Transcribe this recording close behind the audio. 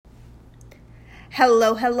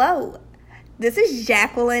Hello, hello. This is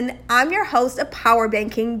Jacqueline. I'm your host of Power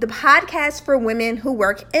Banking, the podcast for women who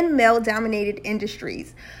work in male-dominated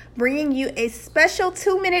industries, bringing you a special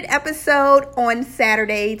 2-minute episode on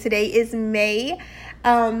Saturday. Today is May,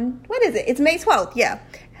 It's May 12th, yeah.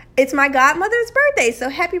 It's my godmother's birthday, so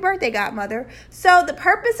happy birthday, godmother. So the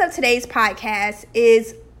purpose of today's podcast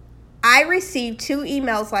is I received 2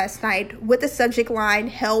 emails last night with the subject line,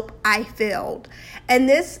 "Help, I Failed." And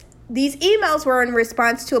these emails were in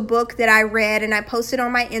response to a book that I read and I posted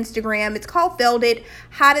on my Instagram. It's called Failed It: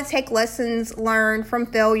 How to Take Lessons Learned from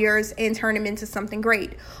Failures and Turn Them into Something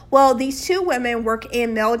Great. Well, these 2 women work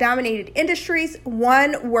in male-dominated industries.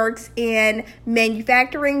 One works in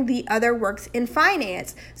manufacturing, the other works in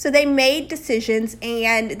finance. So they made decisions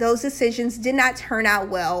and those decisions did not turn out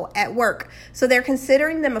well at work. So they're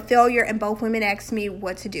considering them a failure and both women asked me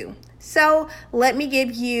what to do. So let me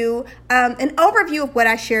give you an overview of what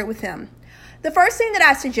I shared with them. The first thing that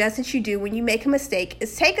I suggest that you do when you make a mistake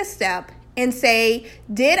is take a step and say,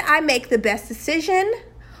 did I make the best decision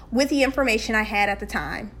with the information I had at the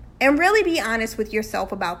time? And really be honest with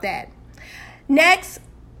yourself about that. Next,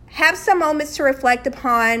 have some moments to reflect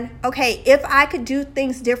upon, okay, if I could do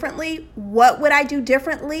things differently, what would I do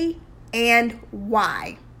differently and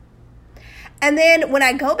why? And then when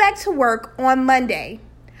I go back to work on Monday,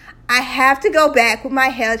 I have to go back with my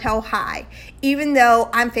head held high, even though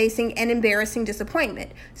I'm facing an embarrassing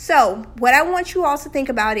disappointment. So what I want you all to think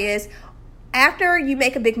about is, after you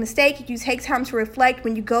make a big mistake, you take time to reflect.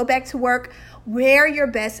 When you go back to work, wear your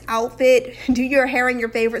best outfit, do your hair in your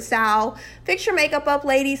favorite style, fix your makeup up,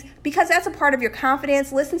 ladies, because that's a part of your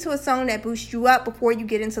confidence. Listen to a song that boosts you up before you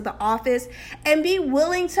get into the office, and be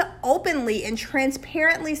willing to openly and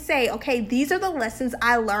transparently say, okay, these are the lessons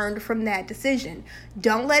I learned from that decision.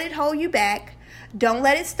 Don't let it hold you back. Don't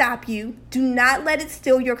let it stop you. Do not let it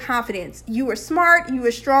steal your confidence. You are smart, you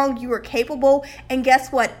are strong, you are capable, and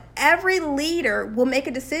guess what? Every leader will make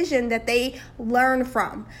a decision that they learn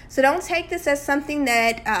from. So don't take this as something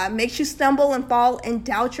that makes you stumble and fall and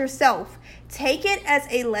doubt yourself. Take it as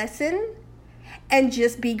a lesson and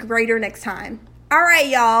just be greater next time. All right,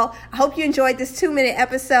 y'all. I hope you enjoyed this 2-minute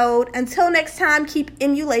episode. Until next time, keep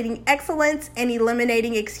emulating excellence and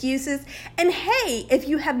eliminating excuses. And hey, if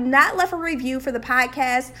you have not left a review for the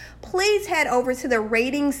podcast, please head over to the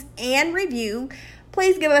ratings and review.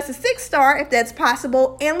 Please give us a 6-star if that's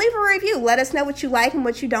possible, and leave a review. Let us know what you like and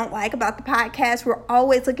what you don't like about the podcast. We're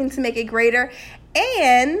always looking to make it greater,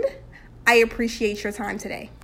 and I appreciate your time today.